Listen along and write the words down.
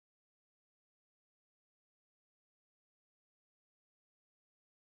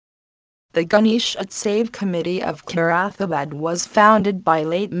The Ganesh Hyderabad Committee of Khairatabad was founded by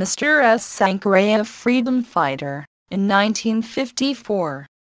late Mr. S. Sankaraya, freedom fighter, in 1954.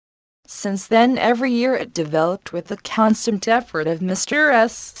 Since then every year it developed with the constant effort of Mr.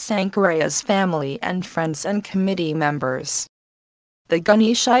 S. Sankaraya's family and friends and committee members. The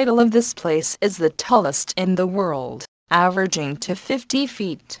Ganesh idol of this place is the tallest in the world, averaging to 50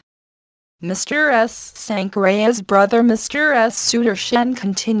 feet. Mr. S. Sankaraya's brother Mr. S. Sudarshan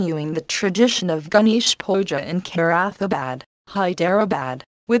continuing the tradition of Ganesh Puja in Khairatabad, Hyderabad,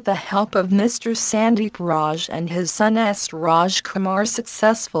 with the help of Mr. Sandeep Raj and his son S. Raj Kumar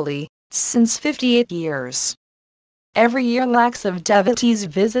successfully, since 58 years. Every year lakhs of devotees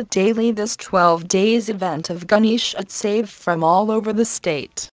visit daily this 12 days event of Ganesh Hyderabad from all over the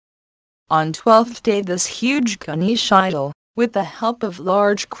state. On 12th day this huge Ganesh idol, with the help of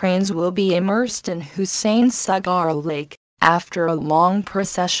large cranes, will be immersed in Hussain Sagar Lake, after a long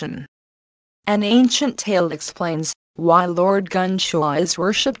procession. An ancient tale explains why Lord Ganesh is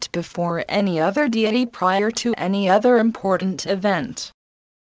worshipped before any other deity prior to any other important event.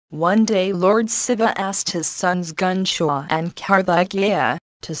 One day Lord Shiva asked his sons Ganesh and Karthikeya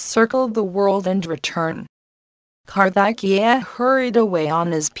to circle the world and return. Karthikeya hurried away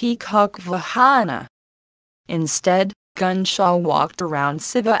on his peacock Vahana. Instead, Ganesh walked around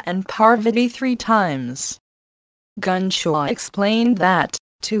Shiva and Parvati 3 times. Ganesh explained that,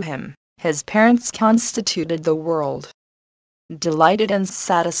 to him, his parents constituted the world. Delighted and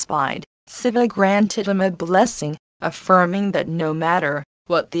satisfied, Shiva granted him a blessing, affirming that no matter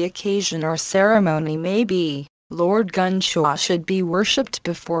what the occasion or ceremony may be, Lord Ganesh should be worshipped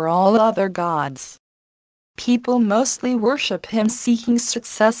before all other gods. People mostly worship him seeking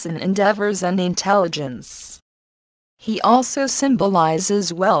success in endeavors and intelligence. He also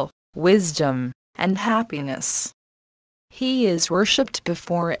symbolizes wealth, wisdom, and happiness. He is worshipped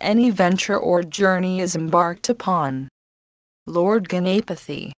before any venture or journey is embarked upon. Lord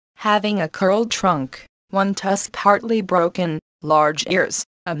Ganapathy, having a curled trunk, one tusk partly broken, large ears,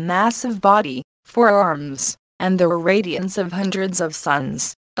 a massive body, 4 arms, and the radiance of hundreds of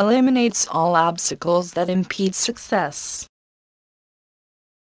suns, eliminates all obstacles that impede success.